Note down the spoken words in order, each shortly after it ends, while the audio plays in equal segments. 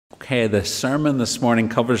Okay, the sermon this morning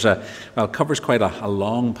covers quite a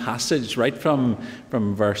long passage, right from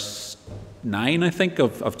verse 9, I think,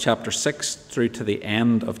 of chapter 6 through to the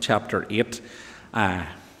end of chapter 8.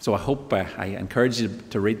 So I hope I encourage you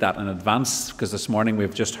to read that in advance, because this morning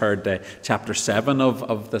we've just heard chapter 7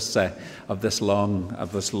 of this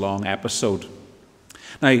long episode.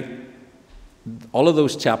 Now, all of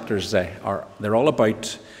those chapters they're all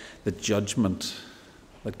about the judgment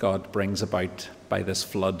that God brings about by this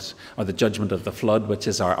flood, or the judgment of the flood, which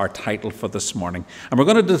is our title for this morning. And we're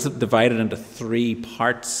going to divide it into 3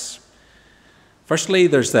 parts. Firstly,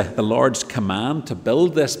 there's the Lord's command to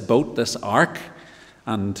build this boat, this ark,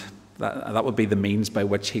 and that would be the means by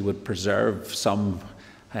which he would preserve some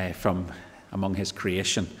from among his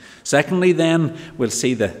creation. Secondly, then, we'll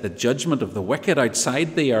see the judgment of the wicked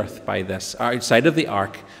outside the earth outside of the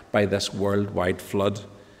ark by this worldwide flood.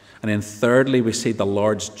 And then thirdly, we see the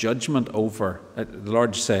Lord's judgment over,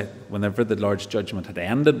 whenever the Lord's judgment had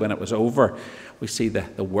ended, when it was over, we see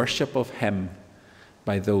the worship of him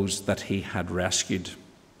by those that he had rescued.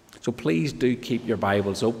 So please do keep your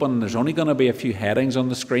Bibles open. There's only going to be a few headings on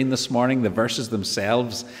the screen this morning. The verses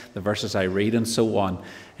themselves, the verses I read and so on,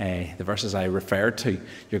 the verses I refer to,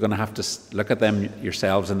 you're going to have to look at them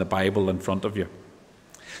yourselves in the Bible in front of you.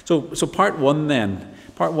 So part one then.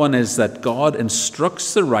 Part one is that God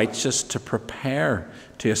instructs the righteous to prepare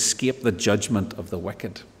to escape the judgment of the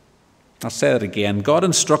wicked. I'll say it again. God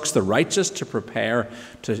instructs the righteous to prepare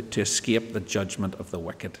to escape the judgment of the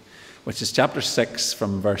wicked, which is chapter 6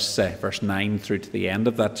 from verse 9 through to the end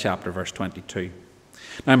of that chapter, verse 22.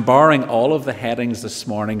 Now, I'm borrowing all of the headings this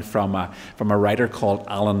morning from a writer called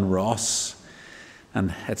Alan Ross,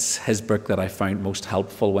 and it's his book that I found most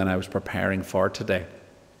helpful when I was preparing for today.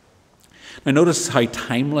 Now notice how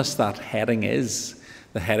timeless that heading is,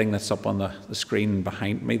 the heading that's up on the screen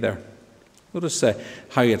behind me there. Notice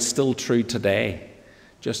how it's still true today,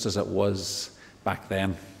 just as it was back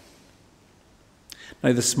then.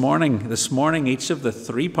 Now this morning, each of the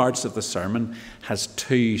 3 parts of the sermon has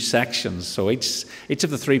 2 sections. So each of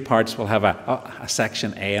the 3 parts will have a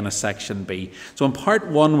section A and a section B. So in part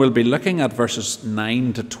 1, we'll be looking at verses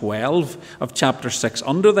 9 to 12 of chapter 6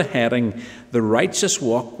 under the heading, "The righteous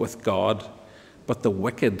walk with God, but the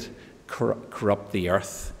wicked corrupt the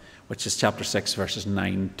earth," which is chapter 6, verses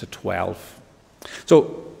 9 to 12.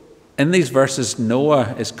 So in these verses,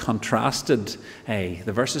 Noah is contrasted.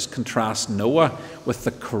 The verses contrast Noah with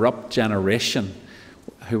the corrupt generation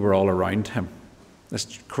who were all around him,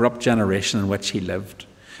 this corrupt generation in which he lived.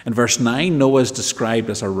 In verse 9, Noah is described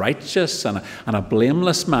as a righteous and a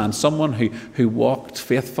blameless man, someone who walked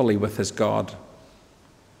faithfully with his God.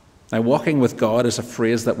 Now, walking with God is a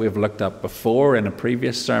phrase that we've looked at before in a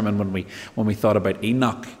previous sermon when we thought about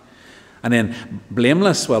Enoch. And then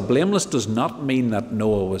blameless, well, blameless does not mean that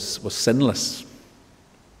Noah was sinless.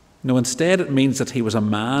 No, instead it means that he was a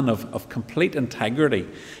man of complete integrity.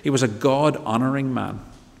 He was a God-honouring man.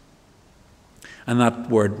 And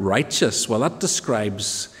that word righteous, well, that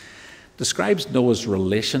describes Noah's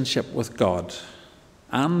relationship with God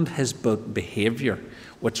and his behaviour,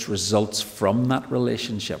 which results from that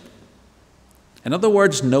relationship. In other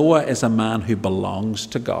words, Noah is a man who belongs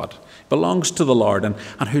to God, belongs to the Lord, and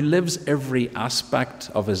who lives every aspect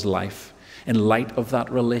of his life in light of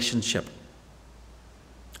that relationship.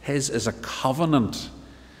 His is a covenant.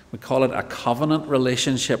 We call it a covenant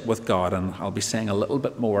relationship with God, and I'll be saying a little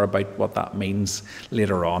bit more about what that means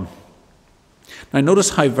later on. Now notice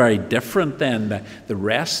how very different then the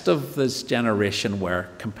rest of this generation were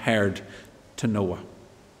compared to Noah.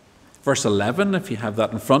 Verse 11, if you have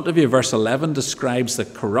that in front of you, verse 11 describes the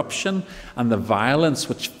corruption and the violence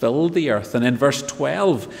which filled the earth. And in verse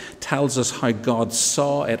 12 tells us how God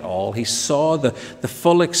saw it all. He saw the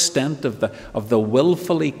full extent of the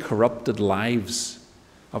willfully corrupted lives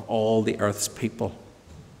of all the earth's people.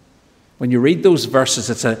 When you read those verses,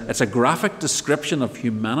 it's a graphic description of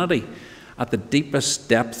humanity at the deepest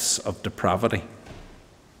depths of depravity.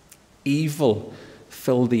 Evil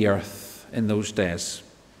filled the earth in those days,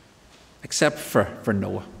 except for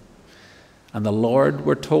Noah. And the Lord,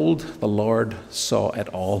 we're told, the Lord saw it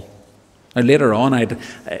all. Now later on,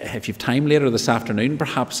 if you've time later this afternoon,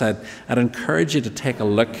 perhaps I'd encourage you to take a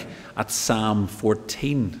look at Psalm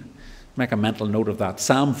 14. Make a mental note of that.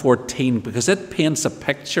 Psalm 14, because it paints a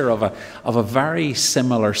picture of a very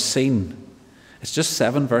similar scene. It's just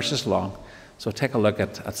 7 verses long. So take a look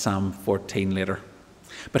at Psalm 14 later.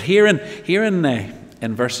 But here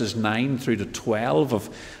in verses 9 through to 12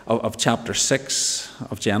 of chapter 6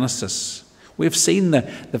 of Genesis, we've seen the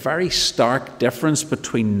very stark difference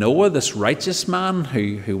between Noah, this righteous man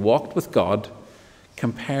who walked with God,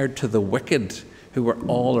 compared to the wicked who were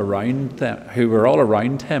all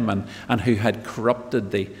around him and who had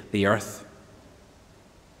corrupted the earth.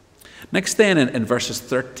 Next then, in verses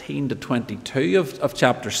 13 to 22 of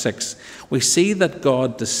chapter 6, we see that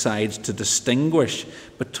God decides to distinguish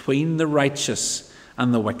between the righteous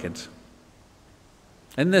and the wicked.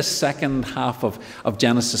 In this second half of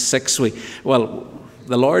Genesis 6, the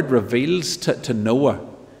Lord reveals to Noah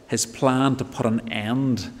his plan to put an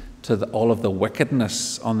end to all of the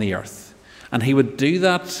wickedness on the earth. And he would do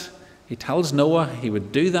that, he tells Noah, he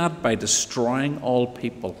would do that by destroying all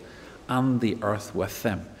people and the earth with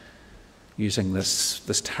them, using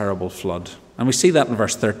this terrible flood. And we see that in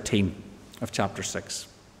verse 13 of chapter 6.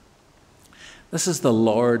 This is the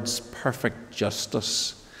Lord's perfect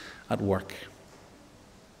justice at work.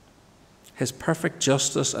 His perfect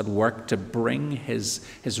justice at work to bring his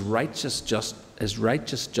righteous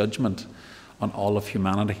judgment on all of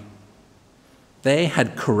humanity. They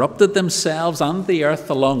had corrupted themselves and the earth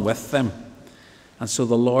along with them, and so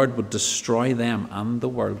the Lord would destroy them and the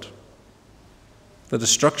world. The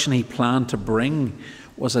destruction he planned to bring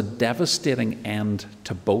was a devastating end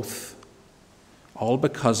to both, all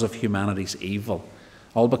because of humanity's evil,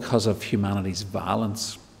 all because of humanity's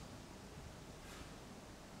violence.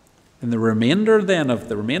 And the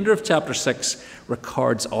remainder of chapter 6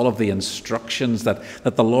 records all of the instructions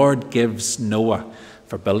that the Lord gives Noah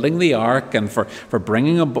for building the ark and for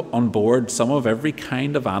bringing on board some of every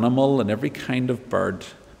kind of animal and every kind of bird,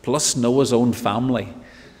 plus Noah's own family.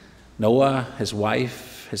 Noah, his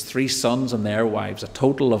wife, his 3 sons and their wives, a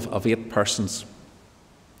total of 8 persons.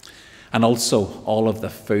 And also all of the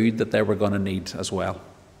food that they were going to need as well.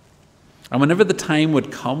 And whenever the time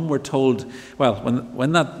would come, we're told,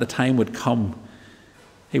 when the time would come,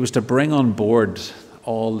 he was to bring on board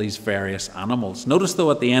all these various animals. Notice, though,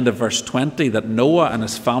 at the end of verse 20 that Noah and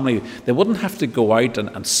his family, they wouldn't have to go out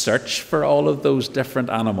and search for all of those different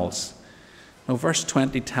animals. No, verse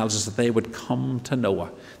 20 tells us that they would come to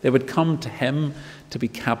Noah. They would come to him to be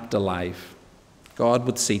kept alive. God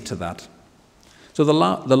would see to that. So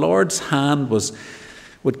the Lord's hand would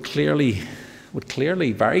very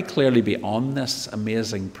clearly be on this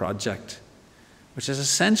amazing project, which is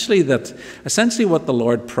essentially what the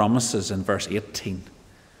Lord promises in verse 18.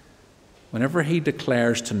 Whenever he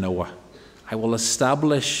declares to Noah, I will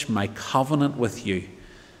establish my covenant with you,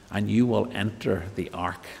 and you will enter the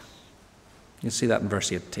ark. You'll see that in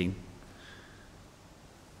verse 18.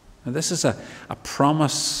 Now, this is a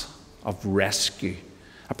promise of rescue.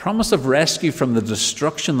 A promise of rescue from the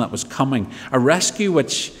destruction that was coming. A rescue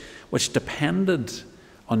which depended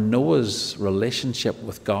on Noah's relationship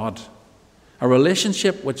with God. A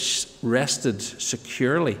relationship which rested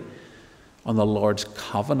securely on the Lord's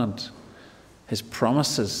covenant. His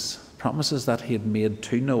promises that he had made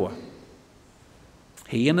to Noah.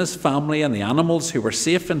 He and his family and the animals who were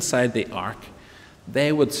safe inside the ark,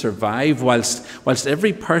 they would survive whilst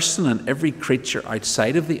every person and every creature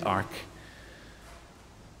outside of the ark,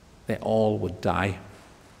 they all would die.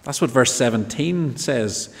 That's what verse 17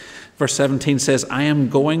 says. Verse 17 says, I am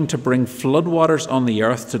going to bring floodwaters on the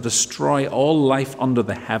earth to destroy all life under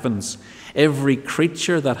the heavens, every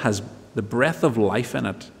creature that has the breath of life in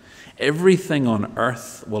it. Everything on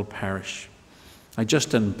earth will perish. Now,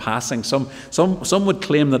 just in passing, some would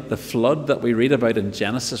claim that the flood that we read about in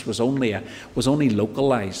Genesis was only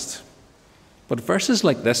localized. But verses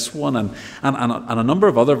like this one and a number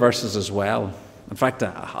of other verses as well, in fact,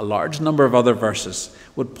 a large number of other verses,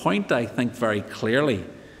 would point, I think, very clearly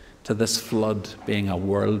to this flood being a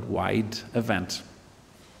worldwide event.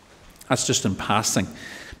 That's just in passing.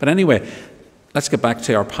 But anyway, let's get back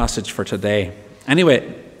to our passage for today.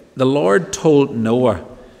 Anyway, the Lord told Noah,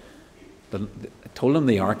 told him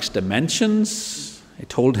the ark's dimensions. He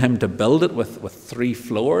told him to build it with 3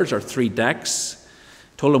 floors or 3 decks.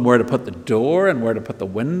 Told him where to put the door and where to put the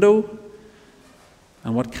window,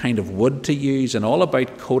 and what kind of wood to use, and all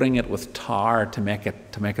about coating it with tar to make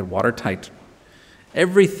it watertight.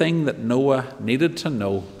 Everything that Noah needed to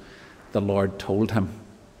know, the Lord told him.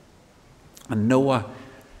 And Noah,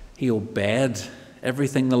 he obeyed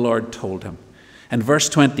everything the Lord told him. In verse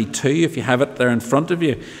 22, if you have it there in front of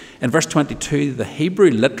you, in verse 22, the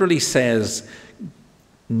Hebrew literally says,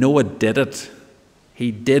 Noah did it.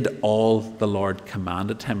 He did all the Lord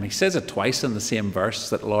commanded him. He says it twice in the same verse,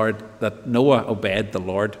 that Noah obeyed the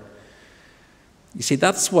Lord. You see,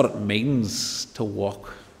 that's what it means to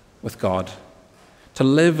walk with God. To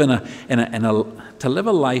live to live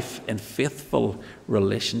a life in faithful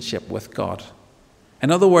relationship with God.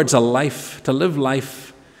 In other words, to live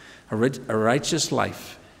life, a righteous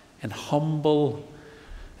life, in humble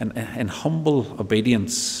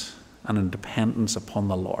obedience and in dependence upon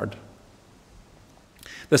the Lord.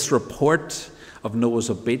 This report of Noah's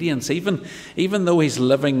obedience, even though he's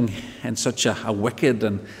living in such a wicked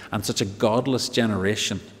and such a godless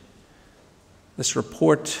generation. This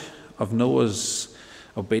report of Noah's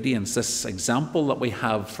obedience, this example that we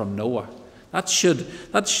have from Noah, that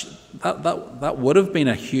would have been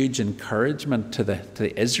a huge encouragement to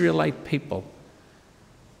the Israelite people,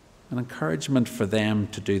 an encouragement for them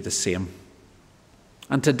to do the same.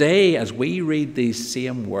 And today, as we read these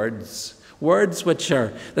same words which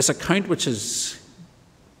are this account which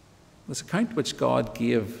God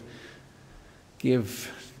gave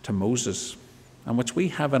to Moses, and which we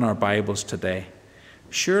have in our Bibles today,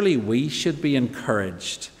 surely we should be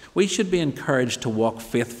encouraged. We should be encouraged to walk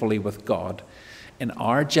faithfully with God in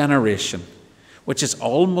our generation, which is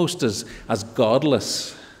almost as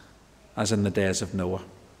godless as in the days of Noah.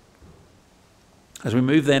 As we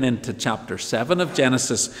move then into chapter 7 of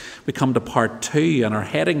Genesis, we come to part 2, and our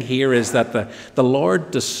heading here is that the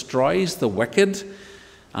Lord destroys the wicked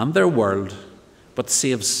and their world, but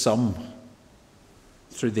saves some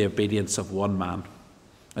through the obedience of one man.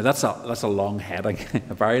 Now that's a long heading,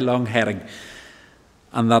 a very long heading.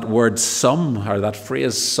 And that word some, or that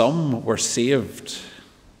phrase some were saved,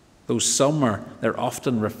 those some they're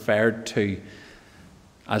often referred to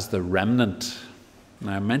as the remnant.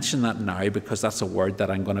 Now I mention that now because that's a word that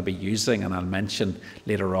I'm going to be using and I'll mention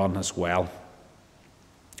later on as well.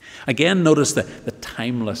 Again, notice the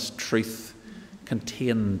timeless truth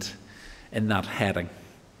contained in that heading.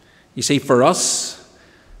 You see, for us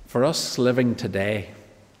living today,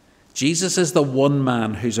 Jesus is the one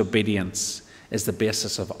man whose obedience is the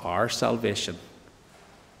basis of our salvation.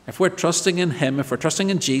 If we're trusting in him, if we're trusting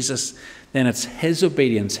in Jesus, then it's his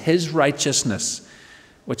obedience, his righteousness,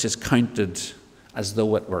 which is counted as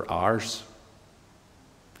though it were ours,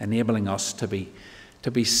 enabling us to be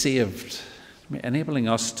saved, enabling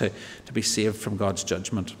us to be saved from God's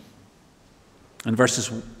judgment. In verses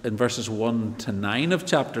 1 to 9 of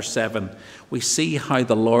chapter 7, we see how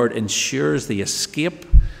the Lord ensures the escape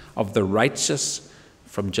of the righteous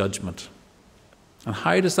from judgment. And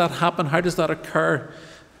how does that happen? How does that occur?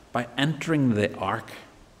 By entering the ark.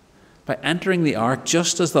 By entering the ark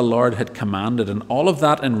just as the Lord had commanded, and all of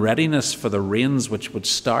that in readiness for the rains which would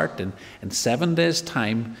start in 7 days'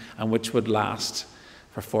 time and which would last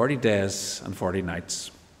for 40 days and 40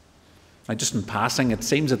 nights. Now, just in passing, it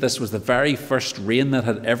seems that this was the very first rain that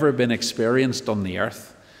had ever been experienced on the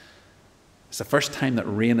earth. It's the first time that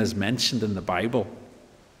rain is mentioned in the Bible.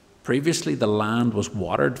 Previously, the land was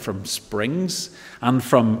watered from springs and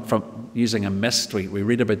from using a mist. We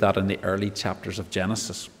read about that in the early chapters of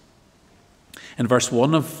Genesis. In verse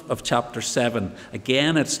 1 of chapter 7,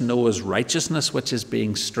 again, it's Noah's righteousness which is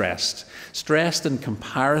being stressed in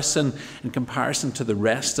comparison to the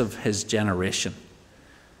rest of his generation.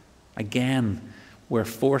 Again, we're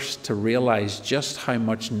forced to realize just how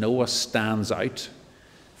much Noah stands out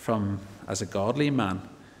as a godly man.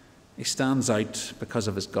 He stands out because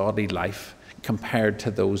of his godly life compared to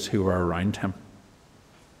those who are around him.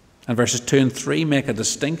 And verses 2 and 3 make a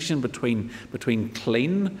distinction between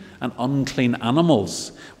clean and unclean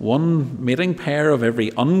animals. One mating pair of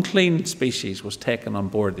every unclean species was taken on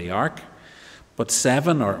board the ark, but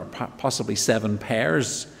 7 or possibly 7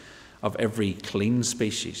 pairs of every clean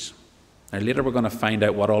species. Now later we're going to find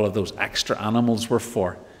out what all of those extra animals were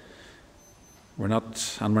for. We're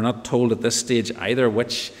not told at this stage either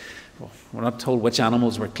we're not told which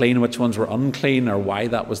animals were clean, which ones were unclean, or why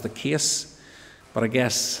that was the case. But I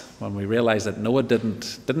guess when we realize that Noah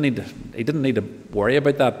didn't need to worry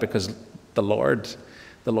about that, because the Lord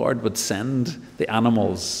would send the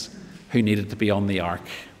animals who needed to be on the ark.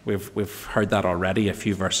 We've heard that already a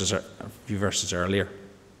few verses earlier.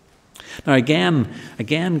 Now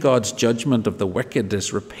again, God's judgment of the wicked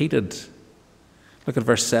is repeated. Look at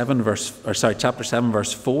chapter 7,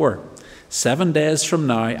 verse 4. 7 days from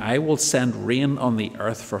now, I will send rain on the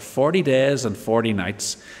earth for 40 days and 40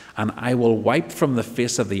 nights, and I will wipe from the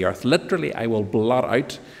face of the earth. Literally, I will blot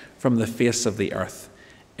out from the face of the earth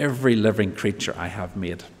every living creature I have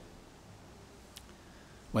made.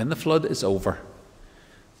 When the flood is over,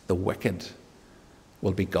 the wicked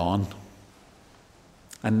will be gone.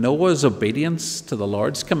 And Noah's obedience to the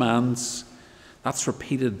Lord's commands, that's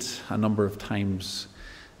repeated a number of times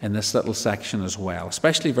in this little section as well,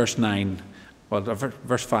 especially verse 5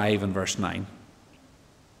 and verse 9.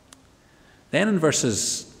 Then in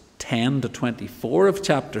verses 10 to 24 of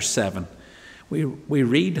chapter 7, we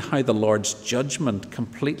read how the Lord's judgment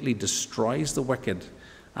completely destroys the wicked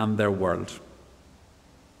and their world.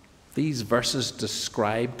 These verses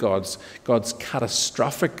describe God's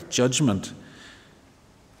catastrophic judgment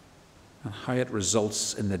and how it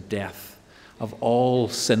results in the death of all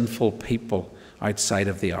sinful people outside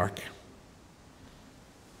of the ark.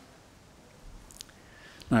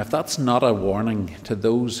 Now, if that's not a warning to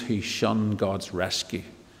those who shun God's rescue,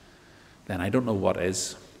 then I don't know what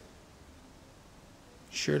is.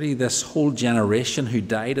 Surely this whole generation who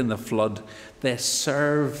died in the flood, they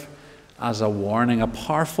serve as a warning, a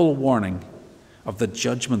powerful warning of the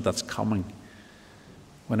judgment that's coming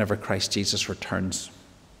whenever Christ Jesus returns.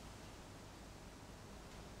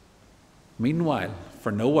 Meanwhile,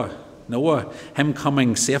 for Noah, him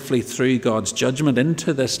coming safely through God's judgment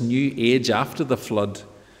into this new age after the flood,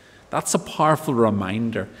 that's a powerful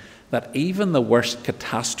reminder that even the worst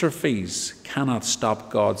catastrophes cannot stop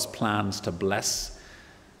God's plans to bless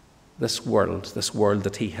this world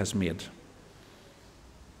that he has made.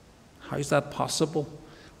 How is that possible?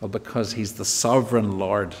 Well, because he's the sovereign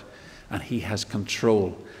Lord and he has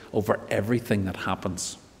control over everything that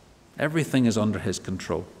happens. Everything is under his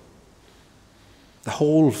control. The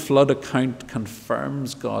whole flood account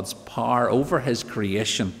confirms God's power over his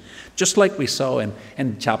creation, just like we saw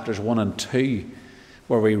in chapters 1 and 2,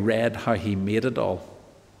 where we read how he made it all.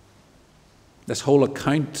 This whole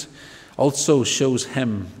account also shows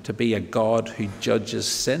him to be a God who judges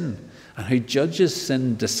sin, and who judges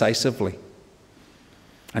sin decisively.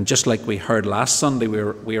 And just like we heard last Sunday,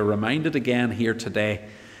 we are reminded again here today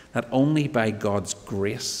that only by God's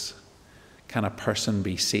grace can a person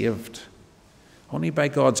be saved. Only by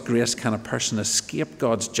God's grace can a person escape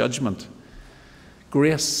God's judgment.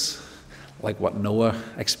 Grace like what Noah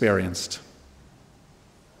experienced.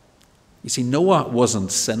 You see, Noah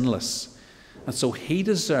wasn't sinless, and so he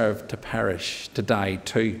deserved to perish, to die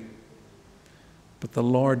too. But the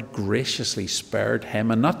Lord graciously spared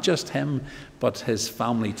him, and not just him, but his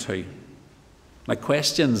family too. Now,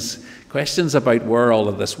 questions about where all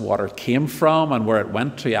of this water came from and where it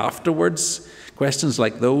went to afterwards, questions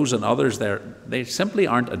like those and others, they simply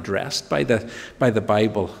aren't addressed by the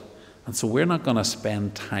Bible. And so we're not going to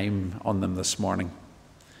spend time on them this morning.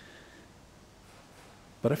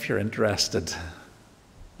 But if you're interested,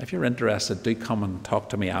 do come and talk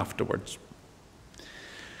to me afterwards.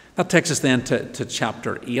 That takes us then to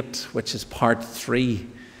chapter 8, which is part 3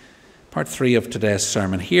 of today's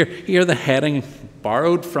sermon. Here the heading,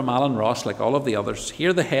 borrowed from Alan Ross like all of the others,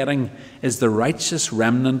 here the heading is the righteous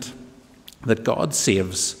remnant that God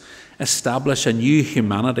saves, establish a new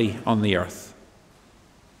humanity on the earth.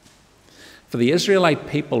 For the Israelite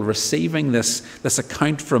people receiving this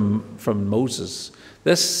account from Moses,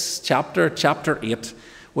 this chapter 8,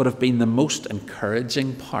 would have been the most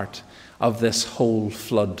encouraging part of this whole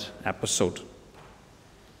flood episode.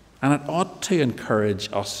 And it ought to encourage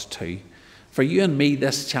us too. For you and me,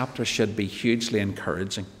 this chapter should be hugely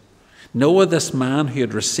encouraging. Noah, this man who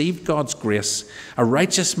had received God's grace, a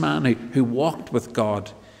righteous man who walked with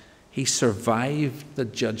God, he survived the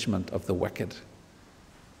judgment of the wicked.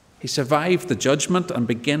 He survived the judgment and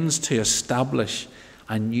begins to establish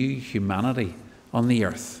a new humanity on the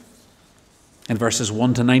earth. In verses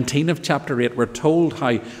 1 to 19 of chapter 8, we're told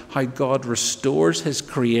how God restores his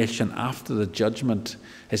creation after the judgment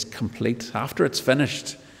is complete. After it's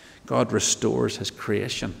finished, God restores his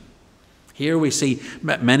creation. Here we see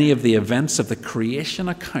many of the events of the creation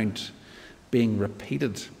account being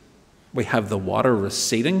repeated. We have the water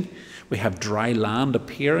receding, we have dry land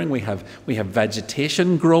appearing, we have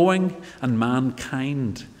vegetation growing, and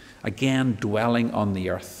mankind again dwelling on the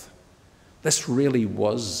earth. This really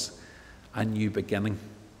was a new beginning.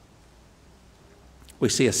 We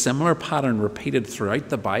see a similar pattern repeated throughout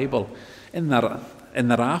the Bible in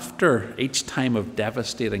that after each time of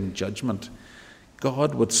devastating judgment,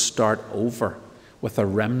 God would start over with a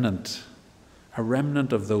remnant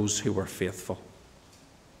of those who were faithful.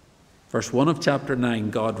 Verse 1 of chapter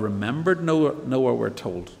 9, God remembered Noah, we're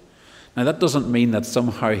told. Now that doesn't mean that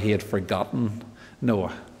somehow he had forgotten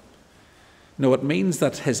Noah. No, it means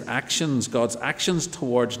that his actions, God's actions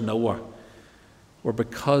towards Noah, were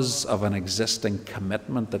because of an existing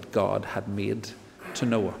commitment that God had made to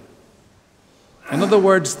Noah. In other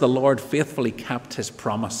words, the Lord faithfully kept his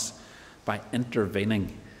promise by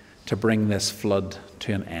intervening to bring this flood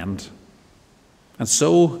to an end. And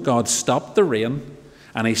so God stopped the rain,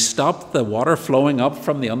 and he stopped the water flowing up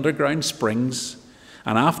from the underground springs.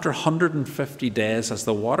 And after 150 days, as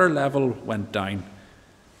the water level went down,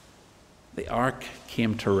 the ark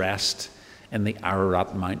came to rest in the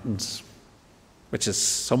Ararat Mountains, which is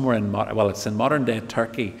somewhere it's in modern-day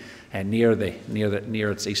Turkey, near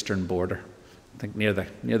its eastern border. I think near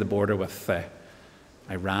the border with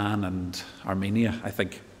Iran and Armenia, I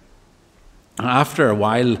think. And after a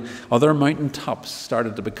while, other mountain tops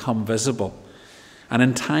started to become visible. And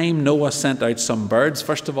in time, Noah sent out some birds,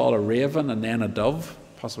 first of all a raven and then a dove,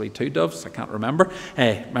 possibly two doves, I can't remember.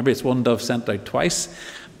 Maybe it's one dove sent out twice.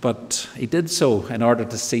 But he did so in order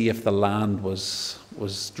to see if the land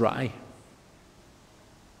was dry.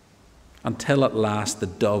 Until at last the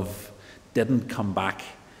dove didn't come back.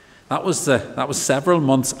 That was several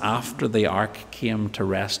months after the ark came to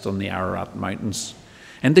rest on the Ararat Mountains,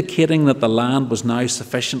 indicating that the land was now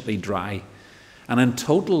sufficiently dry. And in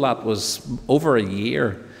total, that was over a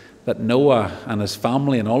year that Noah and his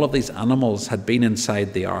family and all of these animals had been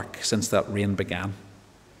inside the ark since that rain began.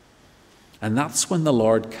 And that's when the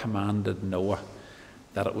Lord commanded Noah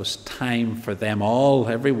that it was time for them all,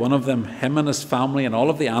 every one of them, him and his family and all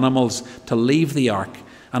of the animals, to leave the ark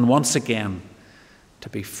and once again to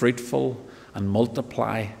be fruitful and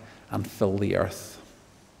multiply and fill the earth.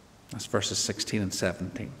 That's verses 16 and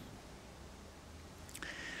 17.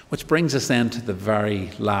 Which brings us then to the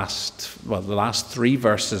last three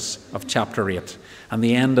verses of chapter 8 and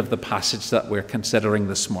the end of the passage that we're considering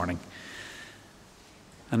this morning.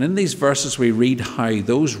 And in these verses we read how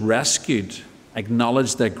those rescued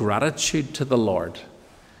acknowledge their gratitude to the Lord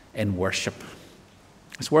in worship.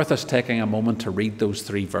 It's worth us taking a moment to read those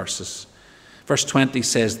three verses. Verse 20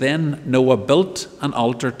 says, "Then Noah built an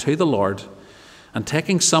altar to the Lord, and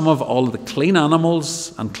taking some of all the clean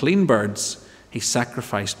animals and clean birds, he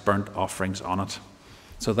sacrificed burnt offerings on it."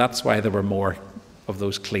 So that's why there were more of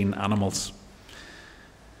those clean animals.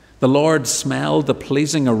 "The Lord smelled the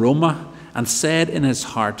pleasing aroma and said in his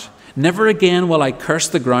heart, 'Never again will I curse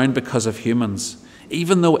the ground because of humans,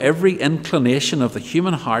 even though every inclination of the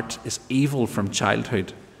human heart is evil from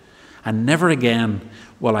childhood. And never again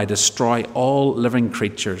will I destroy all living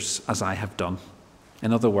creatures as I have done.'"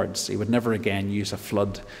 In other words, he would never again use a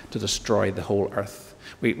flood to destroy the whole earth.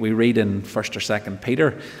 We read in 1st or 2nd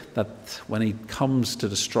Peter that when he comes to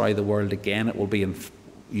destroy the world again, it will be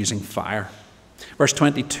using fire. Verse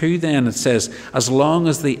 22 then, it says, "As long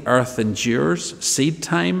as the earth endures, seed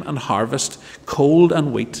time and harvest, cold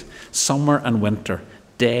and wheat, summer and winter,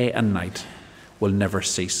 day and night will never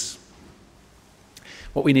cease."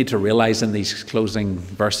 What we need to realize in these closing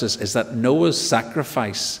verses is that Noah's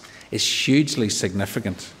sacrifice is hugely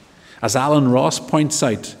significant. As Alan Ross points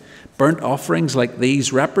out, burnt offerings like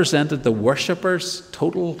these represented the worshipper's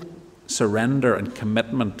total surrender and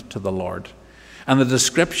commitment to the Lord. And the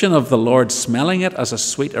description of the Lord smelling it as a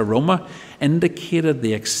sweet aroma indicated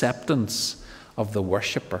the acceptance of the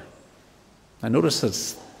worshipper. Now notice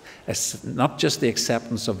it's not just the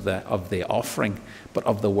acceptance of the offering, but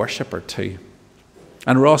of the worshipper too.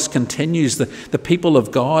 And Ross continues, the people of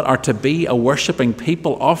God are to be a worshipping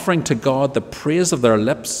people, offering to God the praise of their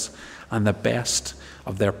lips and the best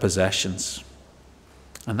of their possessions.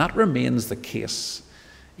 And that remains the case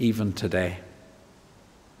even today.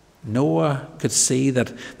 Noah could see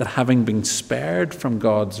that having been spared from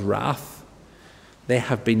God's wrath, they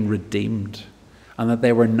have been redeemed, and that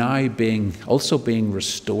they were now also being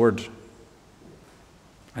restored.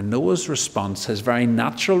 And Noah's response, his very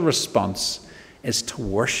natural response, is to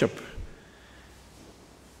worship.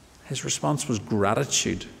 His response was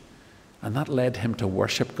gratitude, and that led him to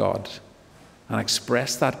worship God and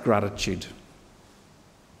express that gratitude.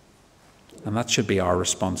 And that should be our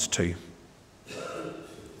response too.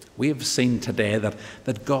 We have seen today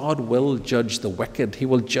that God will judge the wicked. He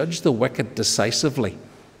will judge the wicked decisively.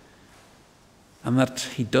 And that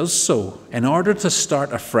he does so in order to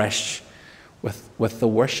start afresh with the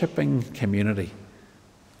worshipping community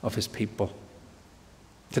of his people.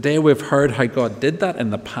 Today we've heard how God did that in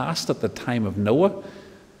the past at the time of Noah.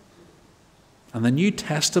 And the New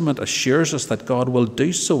Testament assures us that God will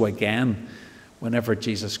do so again whenever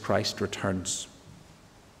Jesus Christ returns.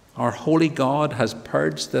 Our holy God has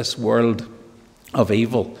purged this world of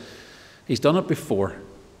evil. He's done it before.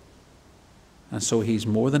 And so he's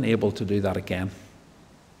more than able to do that again.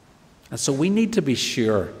 And so we need to be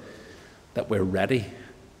sure that we're ready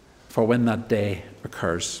for when that day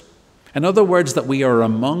occurs. In other words, that we are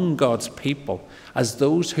among God's people as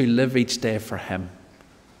those who live each day for him,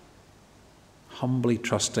 humbly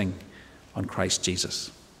trusting on Christ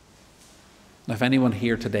Jesus. Now, if anyone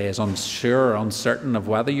here today is unsure or uncertain of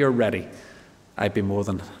whether you're ready, I'd be more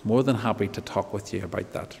than happy to talk with you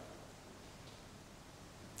about that.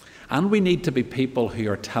 And we need to be people who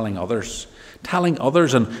are telling others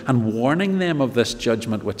and warning them of this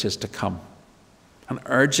judgment which is to come, and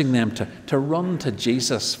urging them to run to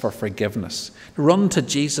Jesus for forgiveness, run to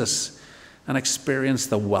Jesus and experience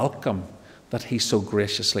the welcome that he so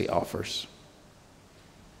graciously offers.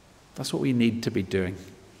 That's what we need to be doing.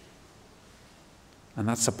 And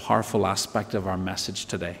that's a powerful aspect of our message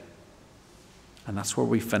today. And that's where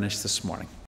we finish this morning.